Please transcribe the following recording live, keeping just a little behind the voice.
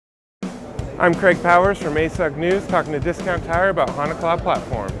I'm Craig Powers from ASUG News talking to Discount Tire about HANA Cloud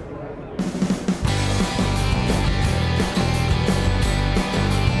Platform.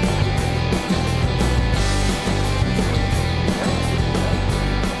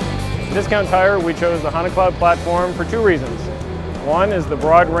 Discount Tire, we chose the HANA Cloud Platform for two reasons. One is the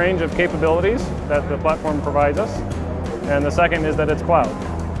broad range of capabilities that the platform provides us, and the second is that it's cloud.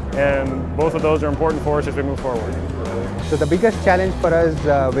 And both of those are important for us as we move forward. So the biggest challenge for us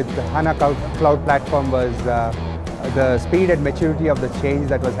with the HANA Cloud Platform was the speed and maturity of the change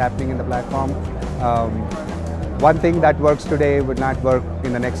that was happening in the platform. One thing that works today would not work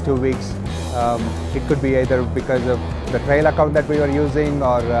in the next 2 weeks. It could be either because of the trail account that we were using,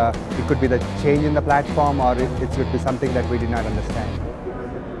 or it could be the change in the platform, or it could be something that we did not understand.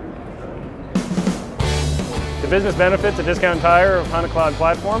 The business benefits of Discount Tire of HANA Cloud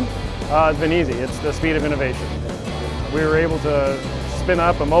Platform has been easy. It's the speed of innovation. We were able to spin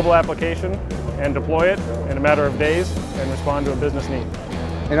up a mobile application and deploy it in a matter of days and respond to a business need.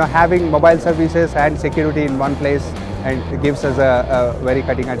 You know, having mobile services and security in one place, and it gives us a very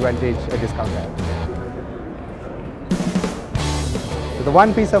cutting advantage at Discount Tire. So the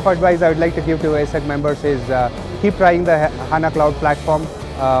one piece of advice I would like to give to ASUG members is keep trying the HANA Cloud Platform.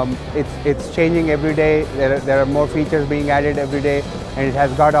 It's changing every day. There are more features being added every day, and it has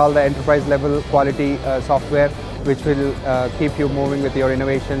got all the enterprise level quality software, which will keep you moving with your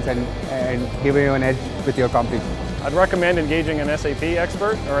innovations and giving you an edge with your competition. I'd recommend engaging an SAP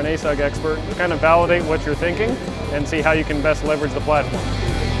expert or an ASUG expert to kind of validate what you're thinking and see how you can best leverage the platform.